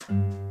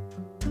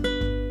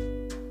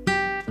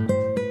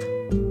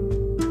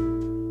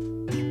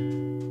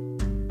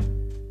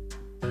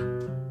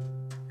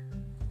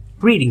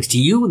Greetings to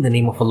you in the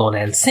name of our Lord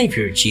and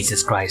Savior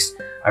Jesus Christ.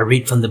 I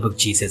read from the book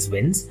Jesus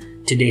Wins.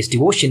 Today's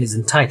devotion is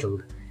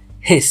entitled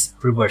His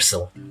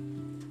Reversal.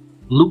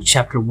 Luke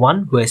chapter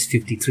 1 verse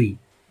 53.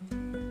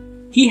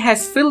 He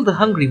has filled the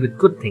hungry with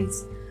good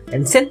things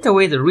and sent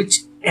away the rich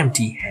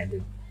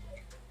empty-handed.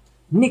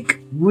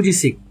 Nick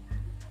Vujicic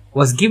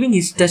was giving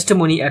his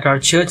testimony at our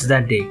church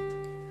that day.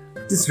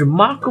 This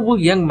remarkable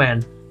young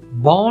man,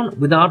 born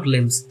without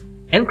limbs,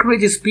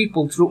 encourages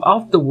people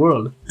throughout the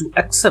world to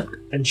accept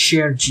and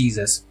share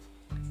Jesus.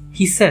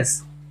 He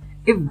says,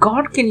 if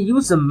God can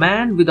use a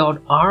man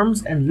without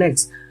arms and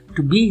legs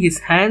to be his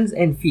hands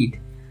and feet,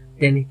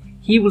 then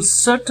he will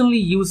certainly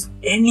use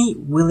any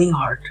willing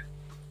heart.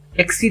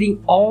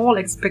 Exceeding all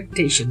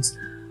expectations,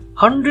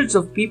 hundreds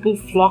of people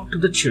flocked to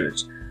the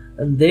church,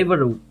 and they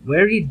were a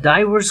very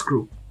diverse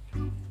group.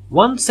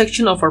 One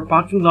section of our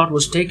parking lot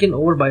was taken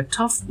over by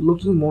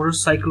tough-looking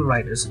motorcycle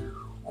riders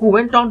who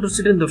went on to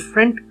sit in the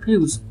front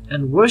pews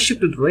and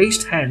worshipped with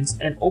raised hands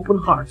and open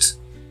hearts.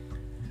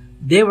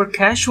 They were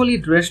casually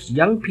dressed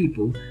young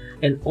people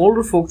and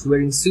older folks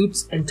wearing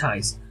suits and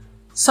ties.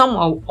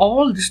 Somehow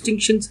all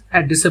distinctions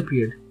had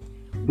disappeared.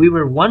 We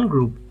were one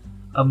group,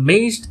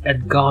 amazed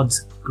at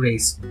God's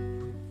grace.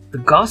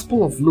 The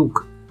Gospel of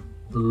Luke,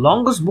 the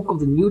longest book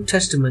of the New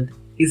Testament,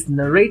 is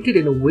narrated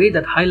in a way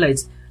that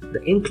highlights the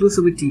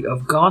inclusivity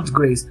of God's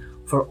grace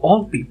for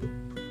all people.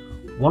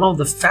 One of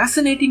the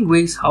fascinating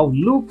ways how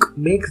Luke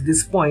makes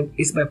this point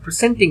is by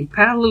presenting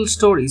parallel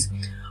stories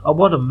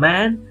about a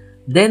man,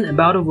 then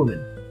about a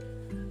woman.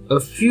 A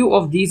few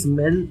of these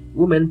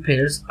men-woman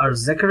pairs are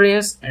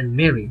Zacharias and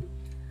Mary,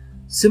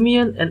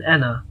 Simeon and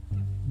Anna,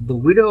 the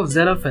widow of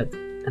Zarephath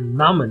and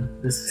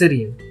Naaman the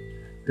Syrian,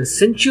 the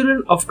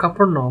centurion of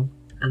Capernaum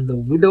and the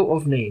widow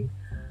of Nain,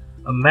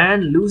 a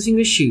man losing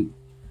a sheep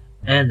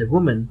and a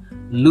woman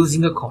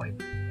losing a coin,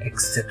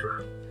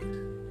 etc.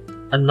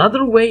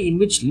 Another way in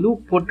which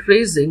Luke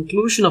portrays the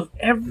inclusion of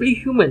every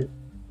human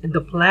in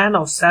the plan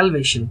of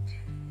salvation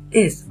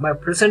is by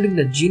presenting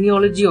the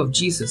genealogy of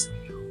Jesus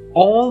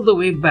all the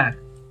way back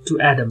to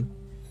Adam.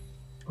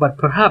 But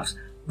perhaps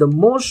the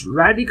most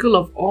radical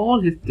of all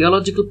his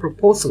theological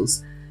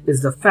proposals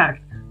is the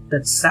fact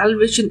that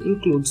salvation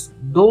includes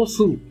those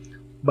who,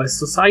 by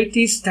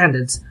society's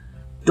standards,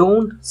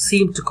 don't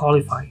seem to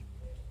qualify: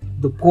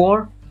 the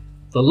poor,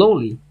 the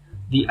lowly,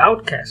 the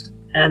outcast,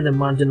 and the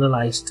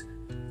marginalized.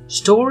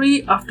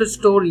 Story after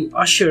story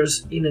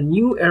ushers in a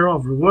new era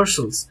of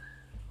reversals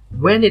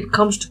when it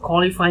comes to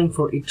qualifying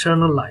for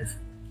eternal life.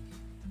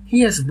 He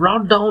has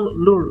brought down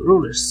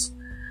rulers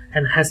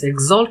and has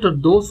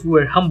exalted those who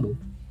were humble.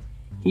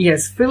 He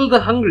has filled the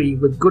hungry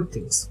with good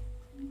things.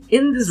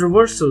 In this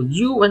reversal,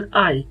 you and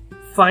I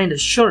find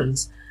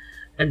assurance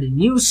and a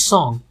new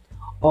song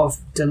of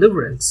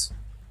deliverance.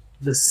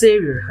 The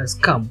Savior has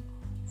come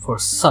for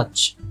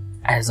such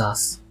as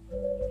us.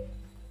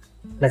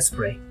 Let's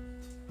pray.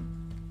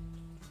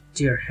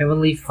 Dear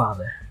Heavenly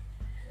Father,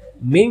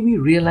 may we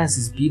realize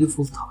this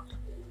beautiful thought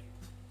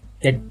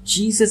that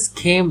Jesus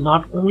came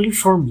not only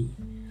for me,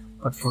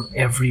 but for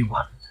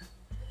everyone.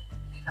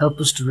 Help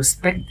us to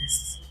respect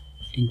this.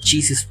 In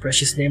Jesus'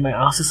 precious name I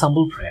ask this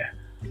humble prayer.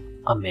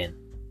 Amen.